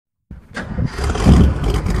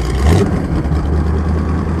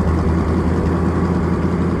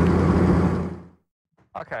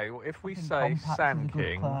okay, well, if we say Sand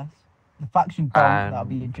King... The faction Donk, that'd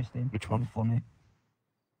be interesting. Which one? Funny.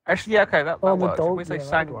 Actually, yeah, okay, that works. Donk,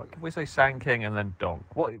 If we say Sand King and then Donk,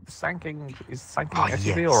 what Sand King is Sand King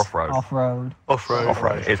SUV yes. or off-road? Off-road. Off-road.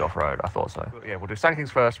 Off-road. It is off-road. I thought so. Yeah, we'll do Sand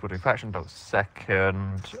Kings first. We'll do faction Donk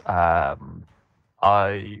second. I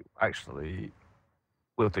actually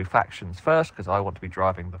will do factions first because I want to be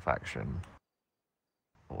driving the faction.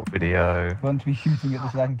 Or video. You want to be shooting at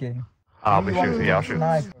the Sand King. I'll be shooting. Yeah, I'll shoot.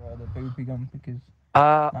 Sniper or the Boopy gun because.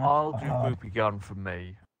 I'll do Boopy gun for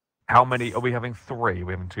me. How many are we having? 3?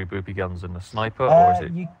 We're having 2 Boopy guns and a sniper, or is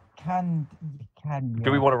it? You can. Yeah.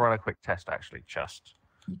 Do we want to run a quick test? Actually, just.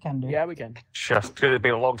 You can do. Yeah, we can. Just because it's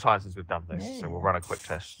been a long time since we've done this, so we'll run a quick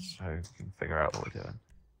test so we can figure out what we're doing.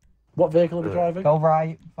 What vehicle are we driving? Go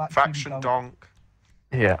right. Faction Donk.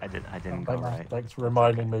 Yeah. I didn't go right. Thanks for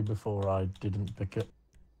reminding me before I didn't pick it.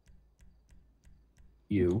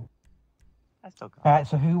 You. I still got. Alright,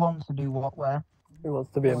 so who wants to do what where? Who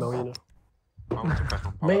wants to be a millionaire? I want to bet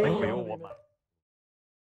on Me. I think we all want that.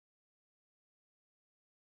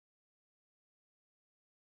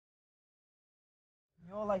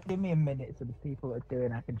 You're like, give me a minute so the people that are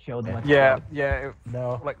doing, I can show them. Yeah.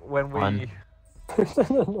 No. Like when we. One. Please,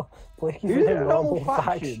 Who's in a normal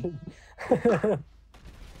faction?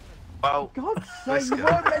 Well, God's sake, you listen.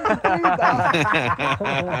 weren't meant to do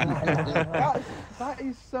that! that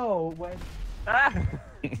is so when... Oh,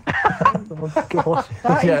 God.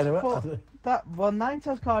 That Yeah, is anyway. for... That, well, 9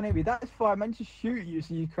 times can't hear me. That is for I meant to shoot you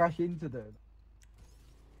so you crash into them.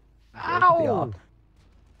 Ow!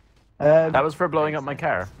 That was for blowing up my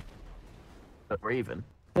car. But we're even.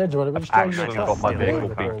 Yeah, do you want to just join Actually the got my chat?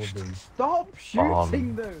 vehicle Yeah, beached. Stop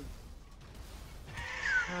shooting them!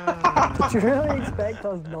 Did you really expect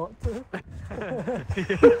us not to?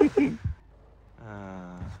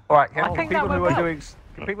 Alright, I think people that who went are doing.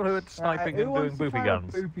 People who are sniping who and doing wants to Boopy fire a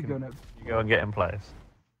guns. Boopy gun at... You go and get in place.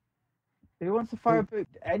 Who wants to fire a boop?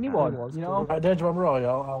 Anyone, you know? Right, Dangerman Roy,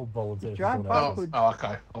 I'll volunteer. Drive for someone else. back.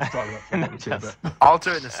 okay. I'll try that. I'll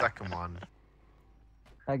do it in the second one.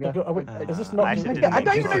 I go. Is this not... I actually I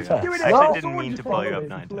don't even know if you're doing it. I No, actually didn't someone mean to just blow you follow up me,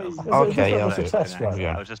 9 please. times. Okay, yeah, it's a test, right?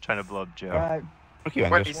 Yeah. I was just trying to blow up Joe. Right. Look you,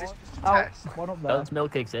 Wait, Angus. is this just a Oh, test? one up there. Does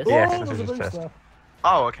milk exist? Yeah, Oh, this there's is a a boost test. there.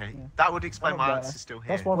 Oh, okay. Yeah. That would explain why One up answer's still here.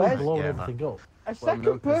 That's why Where's- we're blowing Yeah, everything up. A second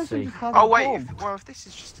milk is person safe. just has Oh, a wait. bomb. If this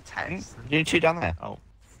is just a test. You need 2 down there. Oh.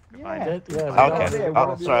 Yeah. Yeah, Oh, yeah, okay. one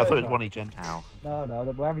Oh, of the sorry, I other thought it was ones. 1 each end. Ow.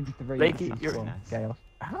 No, we're having 3. Blakey, That's you're- fun. Nice. Chaos.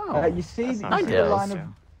 Oh. You see That's the not nice. line of Yeah.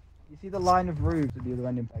 you see the line of roofs at the other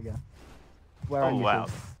end in Pega. Where Oh, Angus wow.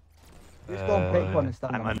 is. Just go and pick one and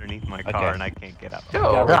stand I'm on it. underneath my car Okay. and I can't get up.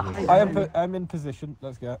 I'm in position.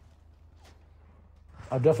 Let's go.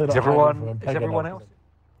 I'm definitely Is not everyone else?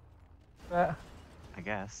 I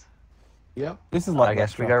guess. Yep. This is like I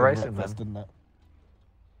guess we go racing then. isn't it?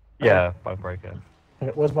 Yeah, bone breaker.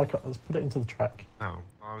 Okay, where's my car? Let's put it into the track. Oh,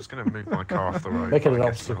 I was going to move my car off the road. Make it but an I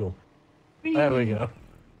guess obstacle. There we go.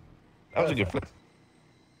 That was a good flip.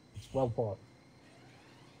 It's well thought.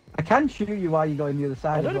 I can shoot you while you go in the other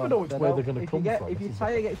side. I don't as even well, know which so way don't- they're gonna if come you get, from, If your this is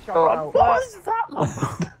tyre gets shot Oh, out,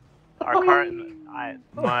 Our car,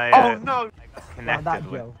 my Oh, no. connected that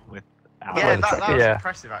with, Joe. with Yeah, that was Yeah.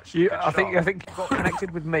 impressive, actually. Good I think shot. you got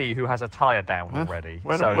connected with me, who has a tyre down Huh? already.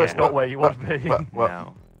 Where- So where- it's not where you want to be. What?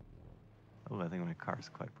 No. Oh, I think my car's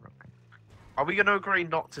quite broken. Are we going to agree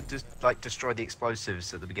not to destroy the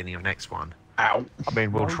explosives at the beginning of next one? Ow. I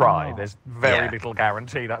mean, we'll Why try. not? There's very Yeah. little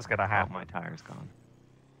guarantee that's going to Oh, happen. my tire's gone.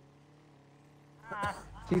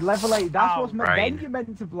 see level 8. That's what's meant. Brain. Then you're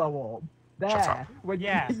meant to blow up. There. Shut up. When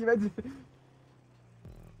Yeah. you're meant to.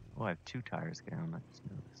 Oh, I have 2 tires down. I just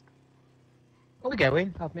noticed. Where are we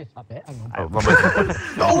going? I've missed that bit. Hang on. Oh,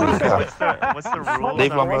 What's the rules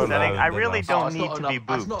Leave on one more resetting? alone, I then really I'll- don't that's need not to be enough.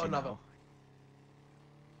 That's booped. not you another. know?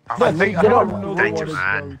 I think you're not-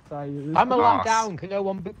 Dangerman. I'm a lamp Boss. down. Can no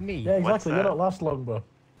one book me? Yeah, What's exactly. You're that? not last long, bro.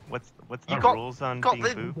 What's You the got- rules on Got being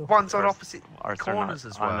the booped? ones on Or- opposite or they're corners not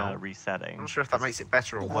as on, well. resetting. I'm not sure if that makes it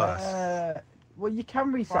better or worse. Well, you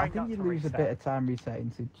can reset. I Try think not you to lose a reset. bit of time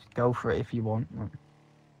resetting, so just go for it if you want.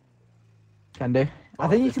 Can do. I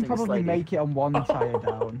think you this can thing is probably sliding. make it on one tyre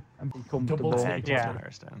down and be comfortable. Double Yeah, take. 2 Yeah.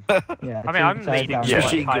 tires down. Yeah, I mean, I'm two tyres leading down. Yeah. Yeah, One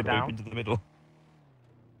she tie can down. move into the middle.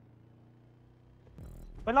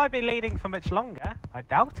 Will I be leading for much longer? I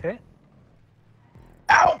doubt it.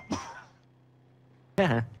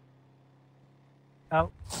 Yeah.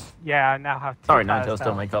 Oh, yeah, I now have 2 Sorry, tyres Nigel, still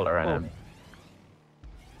down. my colour. I know.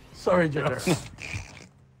 Sorry, Joe.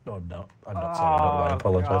 No, I'm not. I'm not sorry. I Oh,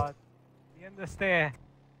 apologise. God. The understeer.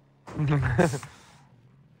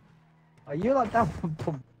 Are you like that?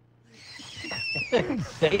 And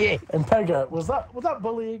Pega, was that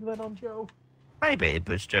bullying then on Joe? Maybe,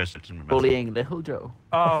 but Joseph doesn't remember. Bullying little Joe.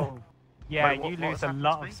 Oh, yeah, Wait, what you lose a happened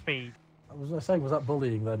lot to me? of speed. Was I saying, was that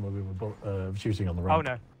bullying then when we were shooting on the ramp?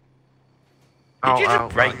 Oh no. Did you oh,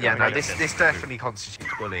 just break? right, Yeah, no, right, this okay. this definitely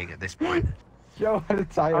constitutes bullying at this point. Joe had a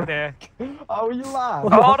tyre. Oh dear. Oh, you laugh.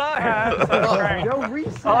 Oh no! So great. Joe,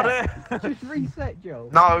 reset. Oh dear. Just reset, Joe.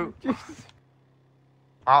 No, Just...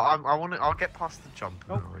 I want to. I'll get past the jump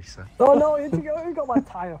and I'll reset. Oh no, who got my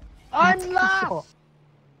tyre? I'm last!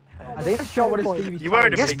 I think I shot one of Stevie's You were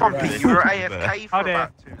in a tyres. yes, Bumpy. You were AFK for Oh, dear.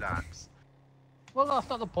 about 2 laps. Well, that's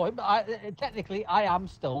not the point, but technically I am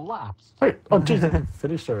still last. Wait, oh Jesus, it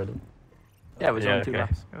finished already. Yeah, it was only 2 okay.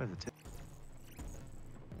 laps. It was a 2.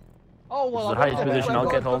 Oh, well, This is the I highest position I'll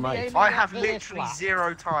get all night. I have literally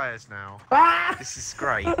 0 tyres now. This is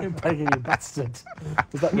great. You begging you bastard.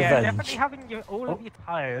 Was that Yeah, revenge? definitely having all of your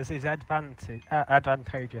tyres is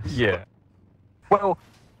advantageous. Yeah. Well,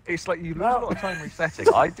 it's like you lose a lot of time resetting.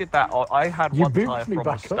 I did that. I had You one booped tyre me from the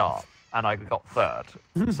back up. start, and I got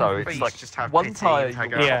 3rd. So it's Please like just have one pity tyre and you'll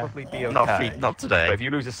go. Yeah. probably be okay. Not But today. if you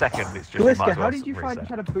lose a second, it's just you might Liska, as well how did you find reset.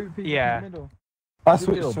 you had a boot people Yeah. in the middle? I Is it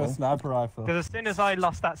switched to a doable? sniper rifle. Because as soon as I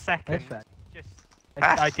lost that second, Perfect. just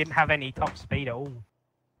I didn't have any top speed at all.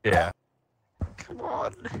 Yeah. Come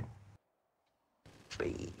on.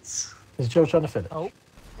 Please. Is Joe trying to finish? Oh.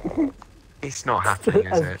 It's not happening,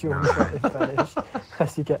 is As it? Joe No. got his finish,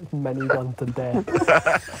 as you get many guns to death.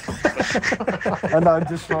 And I'm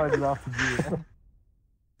just trying to after you.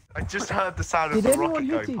 I just heard the sound of Did the anyone rocket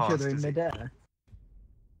hit going each past. other in as it- midair?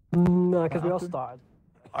 No, because we all happened? started.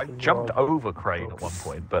 I jumped over Crane at one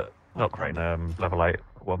point, but not Crane. Level 8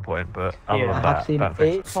 at one point, but other Yeah, than I've that, seen that it.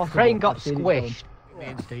 thing. It's possible. Crane got I've seen it squished. Me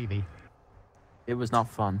and Stevie. It was not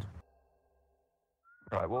fun.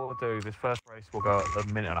 Right, what we'll do, this first race will go at the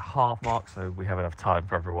 1.5-minute mark, so we have enough time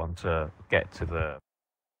for everyone to get to the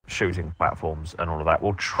shooting platforms and all of that.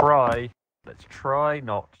 Let's try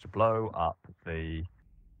not to blow up the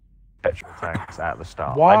petrol tanks at the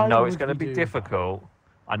start. Why I know it's would going to we be do difficult.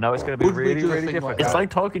 I know it's going to be Would we really, do a really thing like difficult. It's like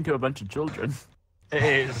talking to a bunch of children. It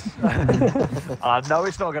is. I know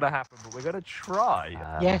it's not going to happen, but we're going to try.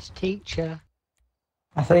 Yes, teacher.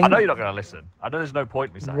 I think I know you're not going to listen. I know there's no point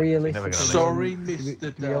in me saying it, 'cause you're never realistically, going to listen. Sorry,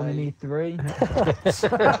 Mr. we only Day. need 3.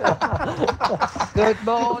 Good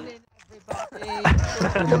morning,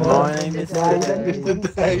 everybody. Good morning,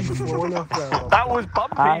 Mr. Day. That was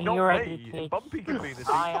Bumpy, I'm not your me. educator. Bumpy can be the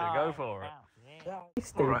teacher. Go for it.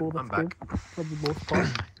 Stable, I'm that's back. good. For the most part.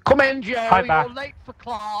 Come in, Joe. Hi, You're back. late for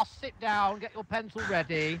class. Sit down. Get your pencil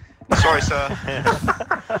ready. Sorry, sir.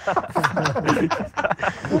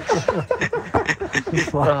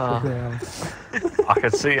 I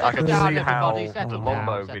can see Settle how down, the everybody, settle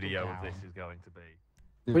Longbow down, video settle of this down. is going to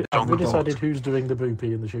be. Have we decided who's doing the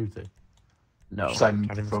boopy and the shooting? No. Same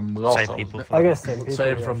from last Same time. people. I guess same people.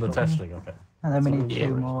 Same yeah. from the testing, okay. And then we need Yeah.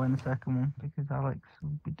 2 more in the second one because Alex will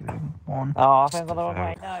be doing 1. Oh, I think the wrong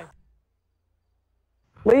way. No.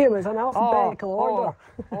 Liam is an alphabetical order.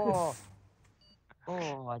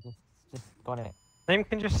 I just got it. Liam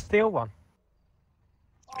can just steal one.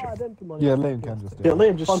 Oh, I didn't put money. Yeah, Liam can just Yeah,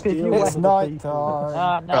 Liam just Bumpy, if you steals it's the night people.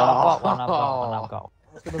 time. No, I've got one. I've got one.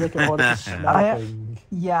 It's gonna make it harder to sniping.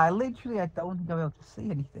 Yeah, I don't think I'll be able to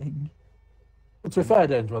see anything. To be fair,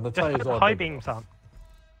 Dangerman, the Just put tyres the are high big. beams on.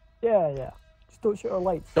 Yeah. Just don't shoot our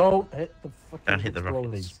lights. Don't hit the fucking Don't hit the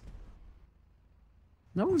exploding. rockets.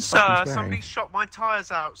 No one's Sir, fucking swearing. somebody shot my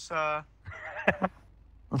tyres out, sir.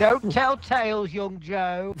 Don't tell tales, young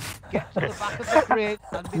Joe. Get to the back of the grid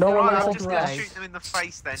and be No there one on likes I'm to just the going to day. shoot them in the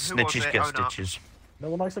face then. Who Snitches was it? get Oh, no. stitches. No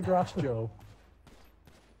one likes the grass, Joe.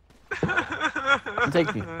 I'm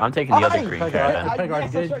taking the other green Peg, car I- then. Peg, I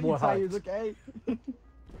engaged more height. Okay.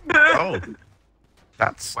 Oh.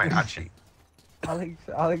 That's. Wait, actually. Alex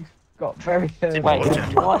got very Wait, What?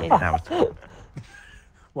 what is Now it's-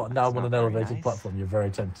 What, now I'm on an very elevated nice. platform, you're very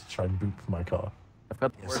tempted to try and boot my car. I've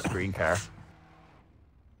got the worst green car.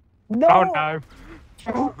 No! Oh no.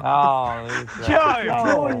 Oh, who's that?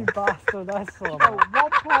 Oh, you bastard, that's so Oh, bad.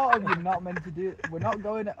 what part of you not meant to do? We're not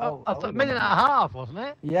going. Oh, that's a minute and a half, wasn't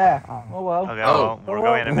it? Yeah. Oh well. Okay, Oh. well, we're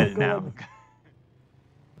going in a minute now.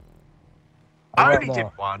 I only did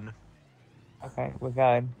one. Okay, we're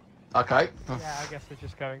going. Okay. Yeah, I guess we're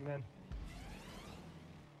just going then.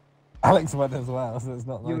 Alex went as well, so it's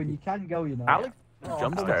not You can go, you know. Alex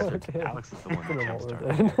jump started. Alex is the one who jump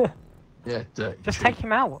started. started. Yeah, Just take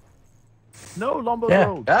him out. No, Lombo Yeah.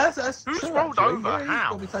 Road. That's Who's true, rolled actually. over? Yeah, he's How?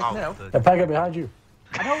 gotta be taken out. Oh, Yeah, Peg, behind you.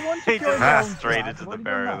 I don't want He to go just down straight fast. into the What do you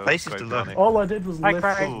barrier. want? Places Quite to look. funny. All I did was Hi, lift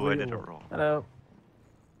Craig. the Ooh, I did a wheel. roll. Hello.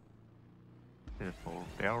 Did a full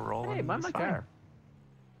barrel roll. Hey, and mind my it's fine. car.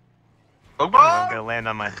 Oh, I'm gonna land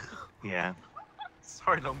on my. Yeah.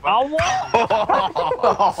 Sorry, Longbow. Oh,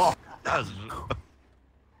 what? That was...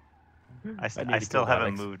 I nearly still killed haven't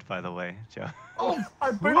Alex. moved, by the way, Joe. Oh,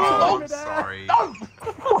 I put Oh, it I'm sorry.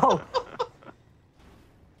 Whoa.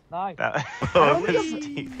 No. That was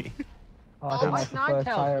Stevie. Oh, I Oh, think my that's the first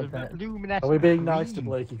tyre nine bit. luminescent. Are we being nice to green.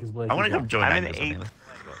 Blakey? Because Blakey. I want to come join I'm in Angus on the eighth. other-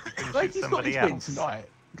 Can shoot Blakey's got somebody his win else. tonight.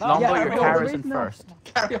 Yeah, Longbow, your no, car there is in is no- first.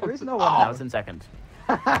 Carry on. There is no Oh, one I was in second.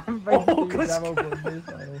 else.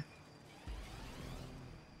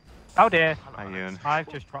 Oh dear. Hi, Yoon. I've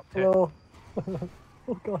just dropped it. Hello.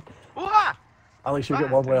 Oh god. What? Alex, you get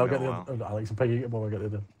one way. I'll get the Well. other. Alex and Peggy, you get one way. I'll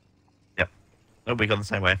get the other. Oh, we gone the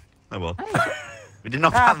same way. Oh well. We did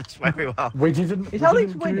not plan this very well. We didn't. Is we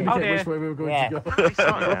Alex didn't winning? communicate Oh, which way we were going Yeah. to go.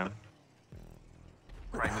 Yeah.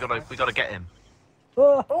 Right, we gotta get him.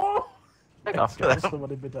 Oh, Take off. There's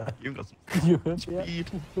someone in mid-air. You've got some you yeah.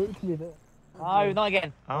 speed. Booked me there. No, not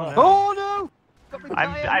again. Oh no. Oh no! Got me I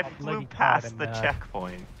tired. flew Bloody past bad the and,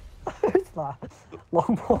 checkpoint. Who's that?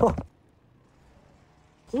 Long ball.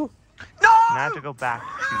 No! Now I have to go back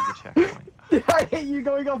to the checkpoint. I hate you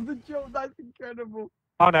going off the jump. That's incredible.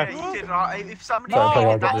 Oh no. Yeah, you did right. If somebody Sorry, Peggy,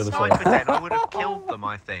 I'll hit get that the other sniper side. then, I would have killed them,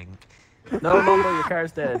 I think. No, Longbow, your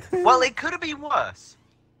car's dead. Well, it could have been worse.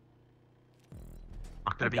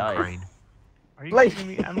 I could have been Guys. Crane. Are you Blake. kidding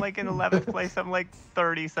me? I'm like in 11th place. I'm like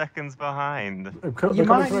 30 seconds behind. They're coming You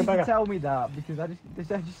might through need to Peggy. tell me that because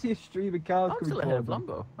I just see a stream of cars I'm coming still ahead of towards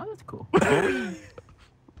me. Longbow. Oh, that's cool. Do How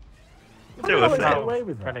it. did I get Oh, away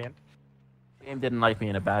with that? brilliant. Game didn't like me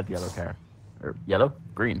in a bad yellow car. Or yellow?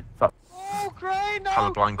 Green. Fuck. Oh, Crane! No!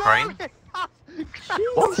 Colourblind Crane.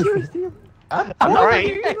 What? Seriously? I'm not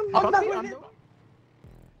Crane. I'm not winning.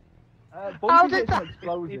 How Bumpy did gets an that-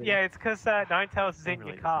 explosion. Yeah, it's because Ninetales is in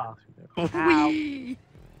Really your car. Whee!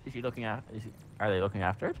 Is he looking at? Are they looking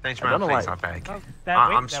after it? I Dangerman, don't know please, why. I beg. Oh, they're I'm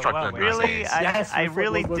winning, they're struggling well with winning. this. Really? Yes, I we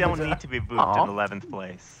really thought we don't were need to be booped Aw. in 11th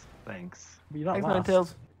place. Thanks. But you're not Thanks, last.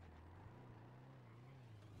 Ninetales.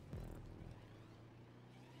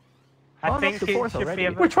 I Oh, think that's the it fourth should already. be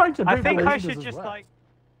a We're trying to I bring think the I leaders should as just well. like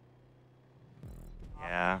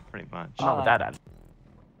Yeah, pretty much. Not with that attitude.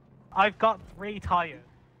 I've got 3 tires.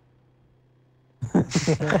 You only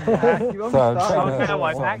So, started Oh Yeah, no,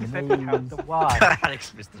 I've so accidentally moves. had the one.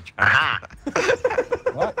 Alex missed the track.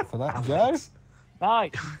 Right, for that, Joe.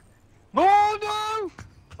 Nice. Oh no!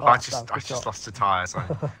 Oh, I that's just good shot. lost the tyres.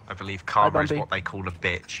 I believe karma is Bumpy. what they call a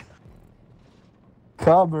bitch.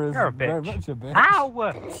 Karma is You're a very bitch. much a bitch.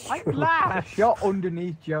 Ow! I'm a last. shot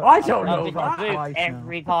underneath Joe. I don't I've know done I've that been twice now.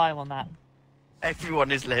 every time on that.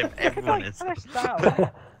 Everyone is live. Everyone is.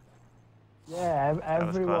 Yeah, was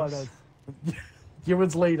everyone close. is.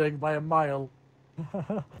 Ewan's leading by a mile.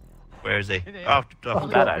 Where is he? It is. Oh, Oh, oh,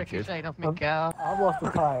 that God, attitude. ricocheted off my car. I've lost a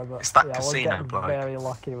tyre, but It's that yeah, I was casino getting bloke. very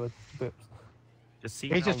lucky with boops.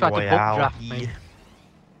 Casino He's just tried to book Royale. draft me.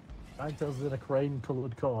 Ninetales is in a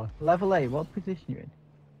crane-coloured car. Level 8, what position you in?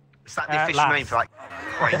 Is that the official last. name for like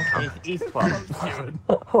Crane Cup? He's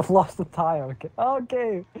 12. I've lost a tyre. Okay.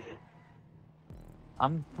 Okay.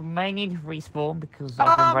 I'm mainly to respawn because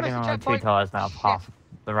Ah, I've been running Mr. on 2 Checkpoint. tyres now for Shit. half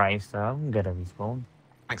the race, so I'm gonna respawn.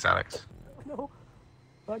 Thanks, Alex. No.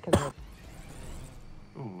 That can help.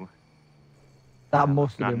 Ooh. That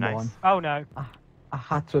must have Not been nice. one. Oh no. I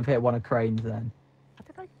had to have hit one of Crane's then.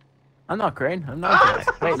 I'm not Crane. I'm not Crane.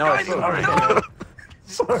 Wait, no, it's No!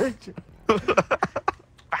 Sorry.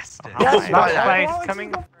 Bastard. Yes, Oh, Last yeah. place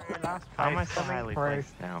coming through. Last How am I place so coming highly through.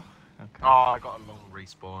 placed now? Okay. Oh, I got a long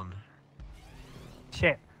respawn.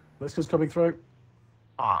 Shit. Let's just coming through.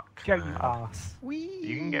 Fuck. Joe, you man. ass.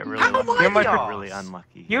 You can get really How am lucky. I You might the get arse? really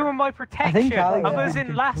unlucky. You were here. my I protection. think Alex I was is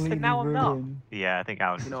in last and now I'm not. completely Yeah, I think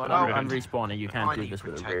Alex You is know what? Oh, I'm ruined. respawning. You can't I do need this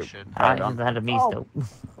with a group. protection. I Hold on. ahead of me Oh. still.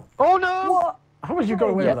 Oh no! What? How would you got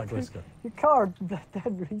away Yeah. with that, Gliska? Your car dead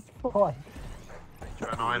respawn.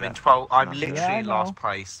 And I'm in 12. I'm Not literally good. Yeah, I in last know.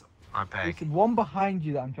 place. I There's beg. one behind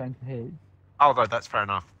you that I'm trying to hit. Although that's fair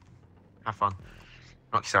enough. Have fun.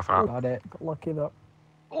 Knock yourself out. Got it. Got lucky though.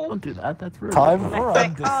 Don't do that. That's rude. Time Let's for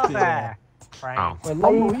take car Understeer. there. Right. Oh. Wait,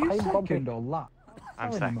 Lombo, were you I'm Bumpy. second or last?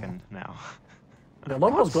 I'm Sorry, man. second now. Yeah,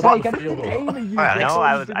 Lombo's God's got sake, out I the field. didn't aim at you. Hi, Alex. No,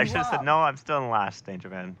 Alex. I should have said no. I'm still in last,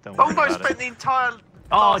 Dangerman. Don't worry Almost about spent it. the entire.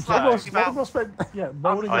 Oh, last Joe. lap Lombo's, about- Lombo's spent, yeah,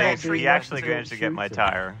 moaning Oh, about he being actually left managed to get my shooting.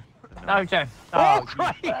 tire. No, Joe. Oh,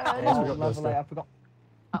 Yeah, we got level Gliska. 8, I forgot.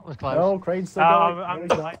 That was close. Oh, Crane's still I'm going. I'm There he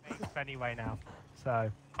goes. like anyway now. So.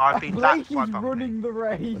 I've been back Blake by is Bumpy. running the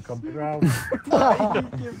race. They're coming round.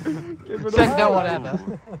 Give it Said a no go. one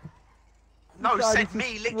ever. No, Decided send to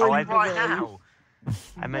me sprint literally the right race. now.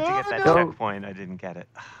 I meant to get that No. checkpoint. I didn't get it.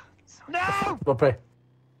 No! Bumpy.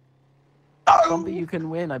 Bumpy, you can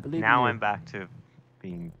win. I believe Now in you. I'm back to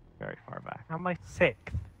being very far back. How am I 6th?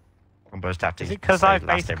 Combo's tactics. Is it because I've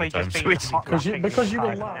basically just been hot lapping because you were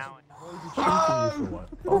the entire last. now?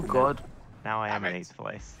 Oh god. Now I am in 8th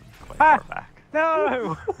place. Quite Ah! far back.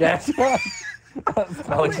 No! Yes.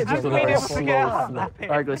 Alex is I've just been a able to get hot slow lapping.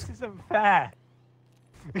 Alright, This guys. isn't fair.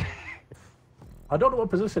 I don't know what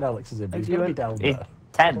position Alex is in, but he's going to be down there.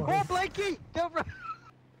 10. Oh, Blakey! Don't run!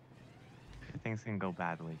 Things can go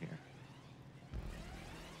badly here.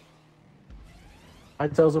 I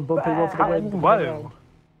tells him Bumpy go for the win. Whoa.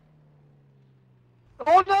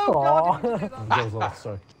 Oh no! Aw. No, I didn't do that. Goes off,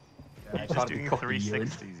 sorry. Just doing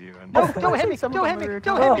 360s even. No, don't hit me! Don't hit me!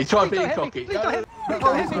 Don't hit me! He's trying to Please be don't cocky. hit me! Please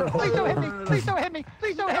don't hit me! Please don't hit me! Please don't hit me!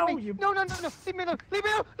 Please don't hit me! No, no, no, no! Leave me alone! Leave me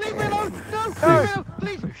alone! Leave me alone! No! Leave me alone!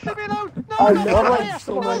 Please! Leave me alone! No! Oh, No! no, No! I'm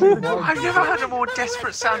so No! mad. No! I've never had a more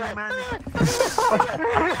desperate sounding man.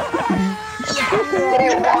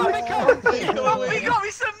 Bumpy got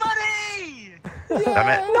me some money! Damn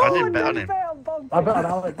it! I didn't bet on him. I bet on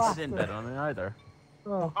Alex. I didn't bet on it either.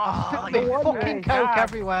 Oh, Oh, Big fucking coke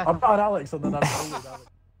everywhere. I bet on Alex and then I bullied Alex.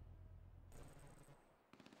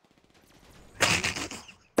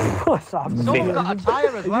 what's up? Someone got a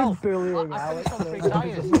tyre as well. Bullying I Alex. finished on 3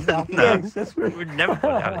 tyres. No, we'd never put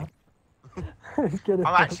Alex. I'm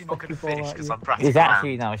actually not going to finish because I'm practicing. He's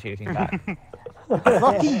actually now shooting back.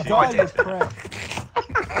 Lucky I dog did. is correct.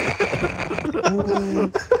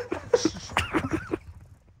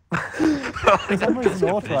 For some reason,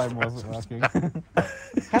 your time wasn't working. Can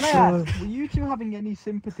I ask, were you two having any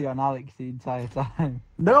sympathy on Alex the entire time?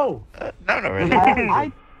 No! No, not really.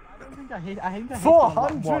 I don't think I hit. I think I hit on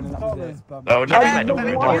that one, and that was it. $400. Oh, no, Yeah, no, no, no,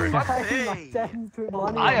 no, don't worry.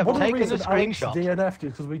 Bumpy. I have One of the taken a reasons Alex screenshot. DNF'd you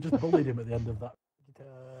because we just bullied him at the end of that.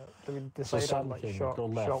 Do we decide on like something, short go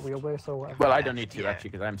left. wheelbase or whatever? Well, I don't need to Yeah.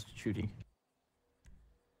 actually because I'm shooting.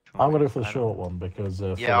 I'm going to go for the short one because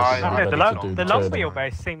Yeah, Phyllis is I ready know, The to long, do the long turn.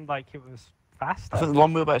 wheelbase seemed like it was faster. I think the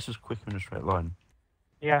long wheelbase is quicker in a straight line.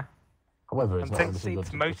 Yeah, However, it's and not since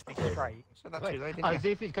it's mostly straight. So that's too late, As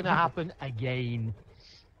if it's going to happen again.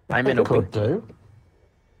 I'm in a Could wing. do.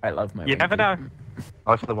 I love my You wing never tee. know.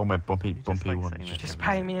 I like the one where Bumpy like won. saying Just that.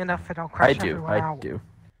 pay me enough and I'll I crash do, everywhere I out. do.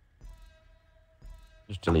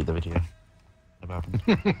 Just delete the video. Never happened.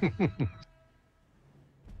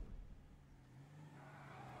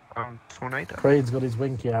 Tornado. Craig's got his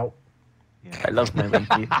winky out. I love my wing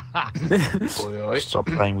tee. Stop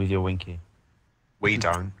playing with your winky. We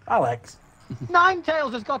don't. Alex.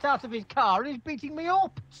 Ninetails has got out of his car and he's beating me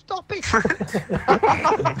up. Stop it! I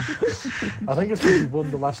think it's because he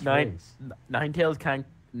won the last race. Ninetails'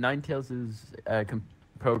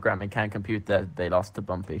 programming can't compute that they lost to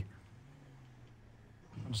Bumpy.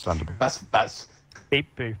 Understandable. That's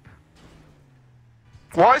Beep boop.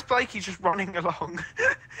 Why is Blakey just running along?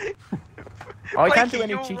 Oh, I can't Blakey, do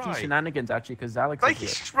any you're cheeky right. shenanigans actually because Alex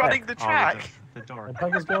Blakey's is just here. running the track. The door. And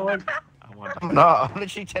Peggy's going. I want No, I'm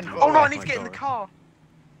literally 10 foot Oh no, I away. need to get in the car.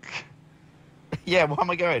 Yeah, where am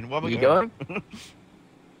I going? Where am I You going?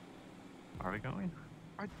 Are we going?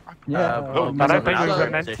 Yeah. Well, I he's don't on think we another were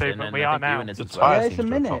meant to, position, but and we I are think now. Ewan is The as tyre well. Yeah, it's a seems to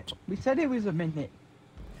have minute. popped. We said it was a minute.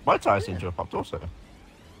 My tyre seems to have popped also.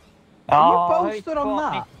 You both stood on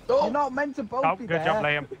that. You're not meant to both Oh, be good there. job,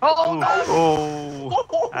 Liam.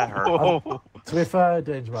 Oh! That hurt. Oh! To be fair,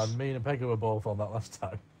 Dangerman, me and Peggy were both on that last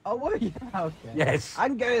time. Oh, were you? Okay. Yes.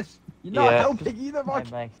 Angus, you're not Yeah. helping either of us.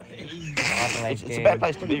 It's a better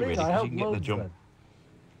place to be, really, because you can get the jump.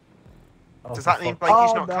 Does that mean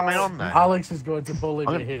Blakey's not coming on there? Alex is going to bully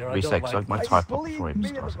I'm me gonna here. I reset don't because like my it. tyre He's popped before he bullying even me,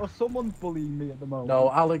 started. or someone's bullying me at the moment.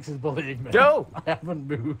 No, Alex is bullying me. Joe! I haven't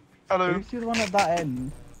moved. Hello. Who's the one at that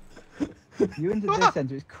end? You into this end,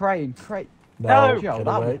 so it's Crane. No, Joe, get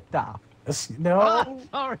that away. was daft. No.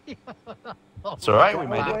 Sorry. It's alright, we Get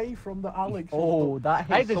made it. away from the Alex. Oh, that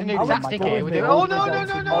hit Hey, there's a new someone on my tactic here. We're goal. doing- Oh, no, no,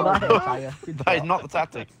 no, no. Oh, that hit fire. Good That is job. not the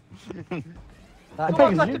tactic. That Someone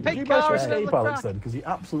hit- got Did the big you manage to car escape and all Alex that. then? Because he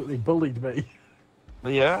absolutely bullied me.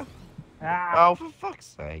 Yeah? Ah, Oh, for fuck's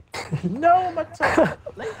sake. No, my time.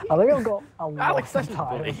 I think I've got a lot Alex, of that's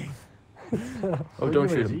time. bullying. Oh, don't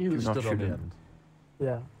shoot him. You Do not stood on shoot the him. end.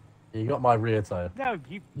 Yeah. You got my rear tyre. no,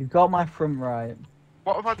 you You got my front right.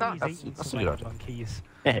 What have I done? keys eating that's a some good of idea. monkeys.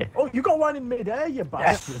 Oh, you got one in mid-air, you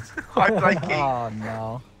bastard. Hi, Blakey. Oh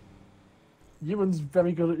no. Ewan's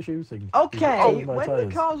very good at shooting. Okay, Oh, when my the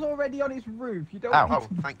tyres. car's already on its roof, you don't Ow. need Oh,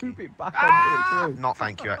 to thank you. move it back onto its roof. Not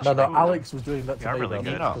thank you, No, actually. no, Alex was doing that to You're me. really though,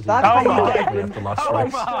 good. Not. because That's he how you bullied get me after last Oh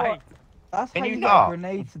race. my! That's Can how you you not? get a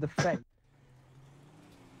grenade to the face.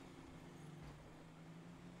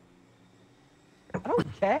 I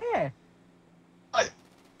don't care.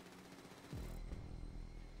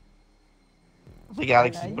 I think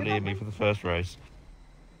Alex Yeah, is you bullying know- me for the first race.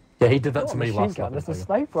 Yeah, he did that Oh, to me machine last gun, time. there's a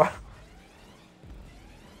sniper.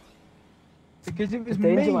 Because it was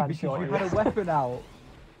Dangerman me, because shot you you. had a weapon out.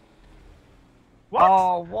 What?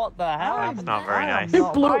 Oh, what the hell? That's not very nice. You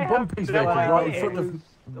blew I up have Bumpy's no vehicle right in idea. front It of was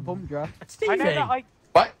a bump draft. I know that I.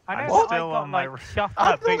 What? I know I'm that I still got on my- like shoved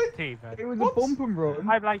I at thought boot even. It was a bump and run.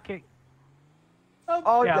 I like it.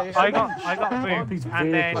 Oh, Yeah, dear. I got Bumpy's booped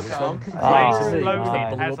and then vehicle was I Oh, exploded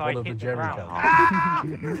right. as I Blew up hit the one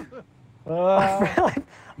ground.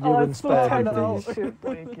 You and spare me, I'll please. shoot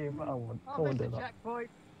Blakey, but I won't do that. Checkpoint.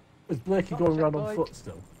 Is Blakey going around on foot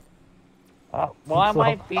still? Why am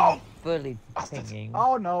I being bullied thinking?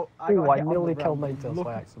 Oh no. Ooh, got I hit on nearly the killed ground. Natos Look-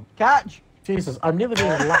 by accident. Catch! Jesus, I'm nearly being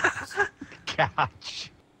lapped.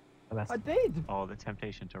 Catch. I missed. I did. Oh, the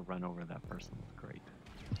temptation to run over that person was great.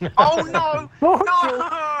 Oh no! No,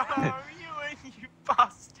 No! You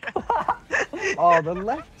bastard! Oh, the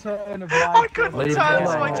left turn of my I couldn't Leave turn, it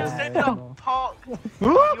so I alone. just ended up parked.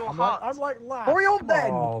 Your I'm heart. like lapped. Hurry up then.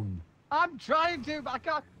 Come on. I'm trying to, but I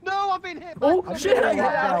can't. No, I've been hit. Oh, by shit! something.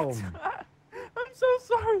 Down. I'm so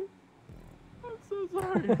sorry. I'm so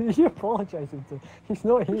sorry. You're apologising to. He's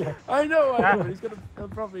not here. I know, but he's he'll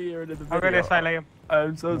probably hear it in the video. I'm gonna say Liam.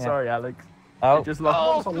 I'm so Yeah. sorry, Alex. Oh, I just I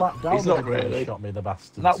lost. was a lap down. He's not there, really. Shot me, the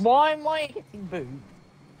bastards. like, why am I hitting boot?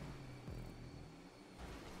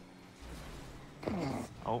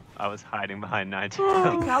 Oh, I was hiding behind 9.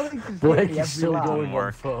 Alex is Blake's every still lap. going on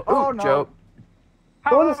Work. foot. Oh no. Joe.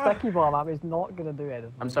 Throwing a sticky bomb at me is not going to do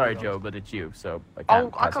anything. I'm sorry, Joe, but it's you, so I Oh,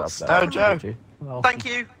 can't I pass got up stuck. that. Oh, Joe. opportunity. Well, Thank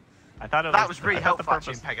you. I thought it That was really I thought the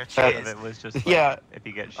helpful, purpose Pegger. of Cheers. it was just like, Yeah. if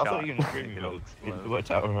you get I shot, thought you were going to it'll It explode. worked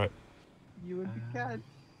out alright. You and the cat.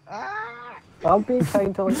 Ah! I'm being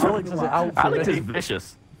kind to like Alex has it out for Alex me. is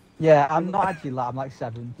vicious. Yeah, I'm not actually lap. I'm like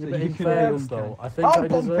 7. So Yeah, but you in can fairness, be though, okay. I think Oh, I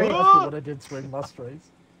deserve Bumpy! after what I did swing last race.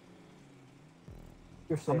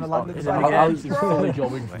 You're so I'm gonna sorry. land Is this it again. Alex is fully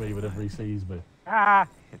going for me whenever he sees me. Ah,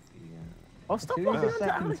 Hit the, Oh, As stop soon as looking the at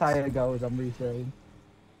second Alex. tyre goes, I'm restarting.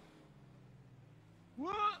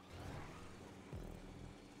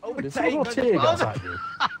 Did someone tear gas at you?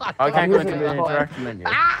 I can't go into using the it, but- interaction menu.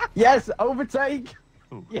 Yes, overtake!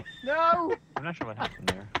 Ooh. Yeah. No! I'm not sure what happened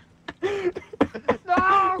there.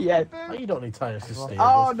 No! Yes. Oh, you don't need tyres to steer.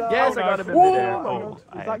 Oh no! Yes, I got him in Whoa! midair. Oh, Is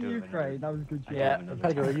I that do have Ukraine? That was a good shot. Yeah.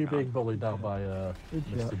 Pegger, are you being bullied now by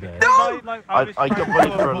Mr. Bear? I got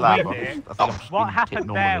bullied for a lap. I think I'm just What being happened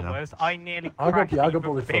kicked there normally now. was I nearly I crashed got even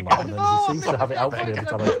bullied for a bigger. lap, and then he seems to have it out for me every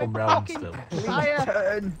time I come round still.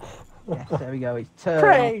 Turn. Yes, there we go. It's turn.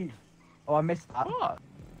 Pray! Oh, I missed that. What?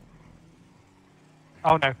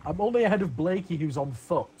 Oh no. I'm only ahead of Blakey, who's on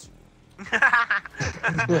foot.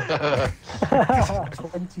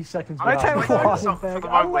 20 seconds I behind. tell you Come on, what, for the Peg.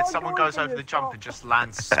 moment when I'm someone not goes going over for the jump this. and just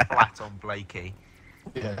lands splat on Blakey.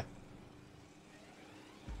 Yeah.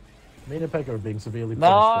 Me and Pegger are being severely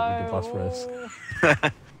punished for the last race.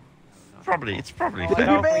 Probably, it's probably Oh, fair.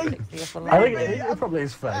 no. I I think it probably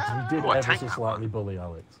is fair, because we did Oh, I ever take so that slightly bully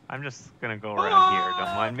Alex. I'm just gonna go around here,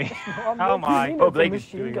 don't mind me. Oh my. Oh, Blake is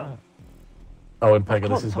doing that. Oh, and Pegger,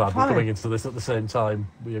 this on, is top bad. We're five. coming into this at the same time.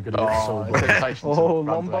 We are going to get so Oh, bullied. temptation to Oh,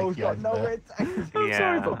 run Lombo's Blakey got over no there. red. I'm Yeah.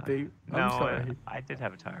 sorry, Bumpy. No, I'm sorry. I did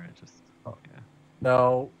have a tire. I just, yeah.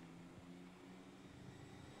 No,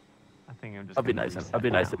 I think I'm just. I'll be gonna nice. reset I'll be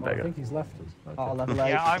nice now. to I Pegger. think he's left us. Okay. Oh, level 8.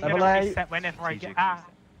 Yeah, I'm level gonna 8. reset whenever I get Strategic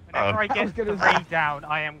whenever Oh. I I get was gonna 3 down.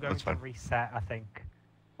 I am going That's to fine. reset. I think.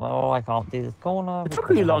 Well, I can't do this corner. It took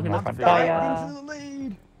you long enough to figure it Back into the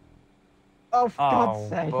lead. Oh, for God's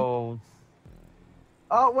sake. balls.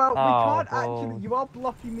 Oh, well, we Oh, can't balls. actually. You are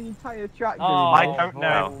blocking the entire track. Oh. doing I that. don't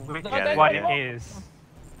know No. which Yeah, one yeah. it is.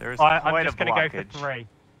 There's I'm quite just a gonna go for blockage. 3.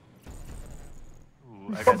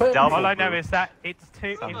 Ooh, I got double All I know boot. is that it's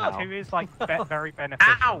 2. Somehow. 2 is like very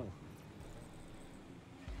beneficial. Ow!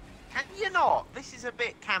 Can you not? This is a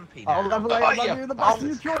bit campy now. Oh, level 8. Oh, I'm yeah. doing the back of Oh,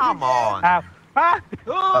 your truck come again. on. Ow. Ah!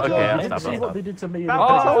 Oh, Okay, I'll Did you stop. see I'll what stop. they did to me? Oh,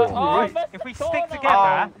 Oh, if we stick corner.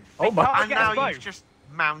 together, Oh we my- can't And get now us both. you've just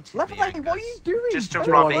mounted level me. 8. What are you doing? Just to Don't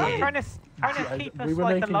rub worry. it in. Trying to keep us We were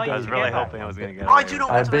like the making line I was good really together. hoping I was gonna get. I away do with not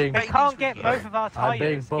it. want to being- make They can't babies get with both you. of our I'm tires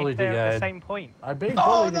being if bullied they're at the again. same point. I'm being Oh,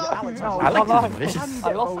 bullied. no. Alex has No. it. Alex I is vicious.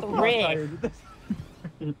 lost the rig.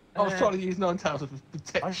 I was trying to use 9 times of I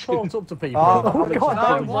protection. caught up to people. Oh, Alex God, has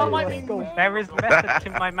no, bullied why am I me. being bullied? There is method to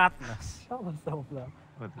my madness. Shut myself there.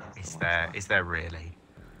 Is there? Is there really?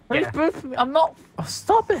 He's Yeah. boofing me. I'm not. Oh,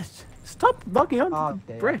 stop it. Stop logging on Oh, to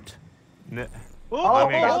dear. Brit. Oh,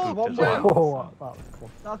 I mean, that's it's one just way. like- Oh, that was close.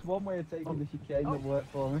 That's one way of taking the chicane that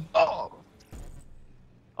worked for me. Oh,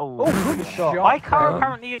 Oh, Oh, good shot. My car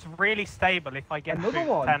currently is really stable. If I get Another booped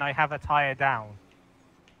one. and I have a tyre down.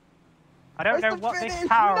 I don't Where's know the what finish? this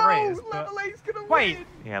power no, is, but level 8's gonna wait. win.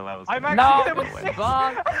 yeah, that was. I'm good. actually No, gonna win.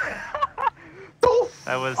 bug. Oh,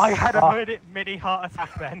 That was. I had a mini heart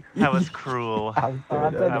attack then. That was cruel. I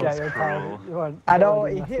did get your cruel. time. I know,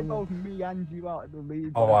 it hit both me and you out of the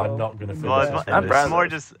lead. Oh, I'm not going to finish. Well,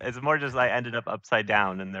 it's more just I ended up upside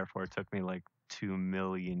down, and therefore it took me like 2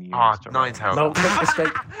 million years. Ah, to Ninetales. No,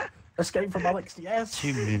 escape from Alex. Yes.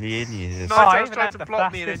 2 million years. Ninetales tried to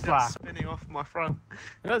block me and ended up spinning off my front.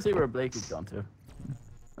 Let's see where Blakey's gone to.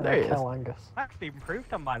 There he is. Angus. I actually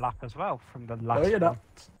improved on my lap as well from the last No, you're not.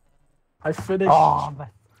 I finished. Oh,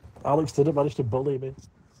 Alex didn't manage to bully me.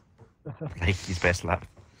 Blakey's best lap.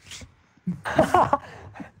 That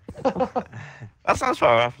sounds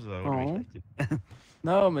far off as well.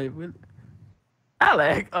 No, mate.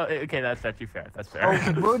 Alex! Oh, okay, that's actually fair. That's fair.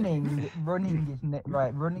 Oh, running is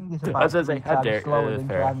right. Running is I about was gonna say, 3 how times dare- slower than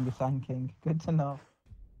fair. driving the Sand King. Good to know.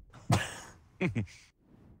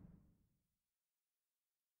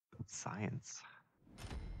 Science.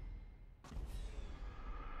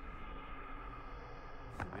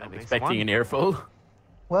 I'm expecting an earful.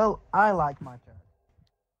 Well, I like my turn.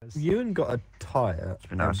 Ewan got a tyre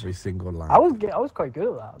every single lap. I was quite good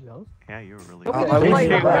at that, to be honest. Yeah, you were really. I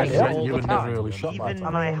was You would never really shot my Even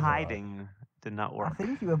time. my hiding did not I work.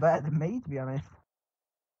 think you were better than me, to be honest.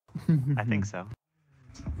 I think so.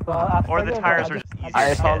 But Or the tires were just easier. I to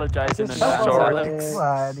hit. apologize in Just advance, sorry. Alex.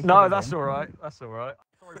 Well, they No, could've that's been. all right. That's all right.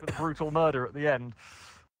 Sorry for the brutal murder at the end.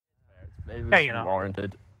 It Yeah, you was know.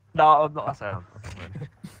 warranted. No, I'm not. That's how.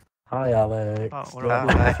 Hi, Alex. Oh, what Got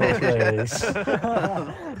about- my first race.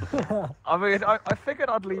 I mean, I figured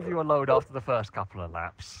I'd leave you alone after the first couple of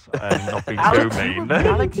laps and not be too Alex, mean.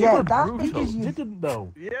 Alex, you Yeah, were that's brutal. because you- didn't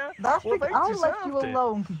know. Yeah. That's well, because they I left you deserved it.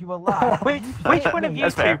 alone because you were loud. Which one of you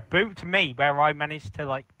That's two fair. booped me where I managed to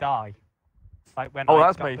like die? Like when Oh, I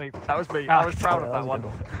that's got me. booped. That was me. Ah, I was proud of that one.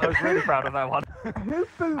 I was really proud of that one. Who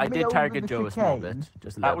booed I me did over target the Joe a small chicane? bit.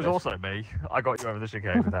 Just a That little was bit. also me. I got you over the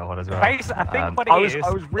chicane with that one as well. Basically, I think what it I was is,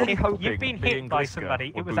 really if hoping you've been me hit and by Gliska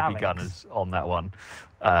somebody, were it was Boopy Alex. gunners on that one.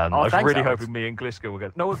 I was thanks, really Alex. hoping me and Gliska were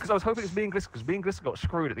going. No, because I was hoping it was me and Gliska, because me and Gliska got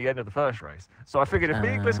screwed at the end of the first race. So I figured if me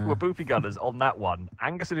and Gliska were Boopy gunners on that one,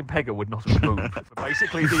 Angus and Impega would not have moved for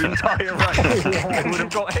basically the entire race. They would have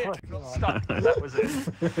got hit, got stuck. And that was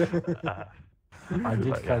it. I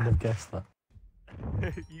did kind of guess that.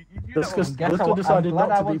 you know what I'm Guess Gliska I'm decided glad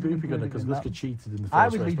not I to be wasn't Boopy gunner because included in Gliska cheated in the I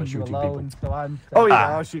first was race by leaving you shooting alone, people. so I'm. Oh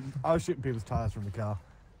yeah, I was shooting people's tyres from the car.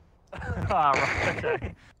 right,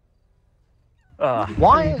 okay.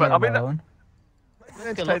 Why? But I mean, that, alone? an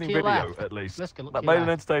entertaining to your video left. at least. Let's go look That to made your an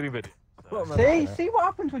left. entertaining video. See what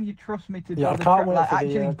happens when you trust me to do Yeah, I the can't wait like, for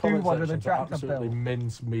actually the do comment one of the section to tracks I absolutely built.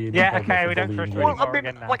 mince me and Yeah, Impega okay, for we don't bullying trust you. Well, I More mean,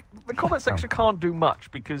 again now. like, the comment section can't do much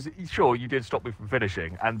because, sure, you did stop me from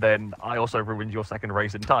finishing, and then I also ruined your second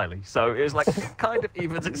race entirely. So it was like, it kind of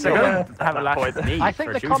evens itself Yeah. out at Have a that laugh point. at me I think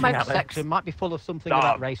for the shooting comment Alex. section might be full of something Nah,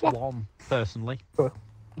 about race what? 1, personally.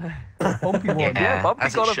 Bumpy one. Yeah, Bumpy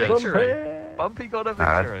as got it a should. victory. Bumpy got a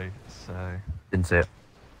victory. So Didn't see it.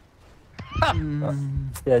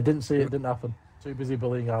 Yeah, didn't see it, didn't happen. Too busy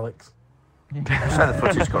bullying Alex. So the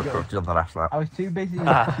footage got corrupted on the last lap. I was too busy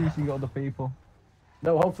shooting other people.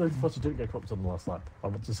 No, hopefully the footage didn't get corrupted on the last lap. I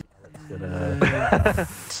want to see it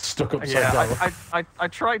stuck upside down. yeah, I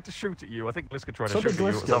tried to shoot at you. I think Gliska tried So to did shoot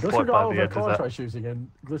at you at Gliska. some Gliska point got by over the a end of corner that. try shooting and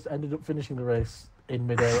Gliska ended up finishing the race in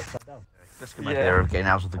mid-air upside down. Gliska made the error of getting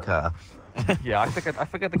out of the car. Yeah, I figured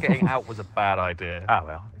that getting out was a bad idea. Ah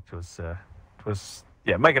well, it was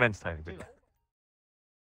yeah, make an entertaining video.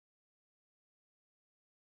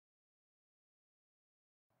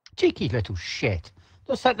 Cheeky little shit.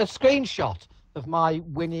 Just sent a screenshot of my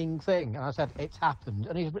winning thing, and I said, it's happened.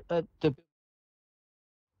 And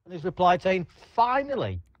he's replied saying,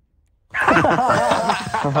 finally. Nice.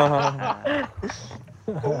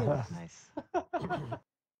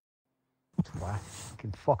 Twat.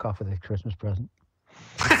 Can fuck off with this Christmas present.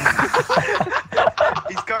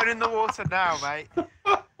 He's going in the water now, mate.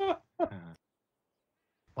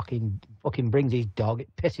 Fucking brings his dog. It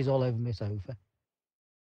pisses all over my sofa.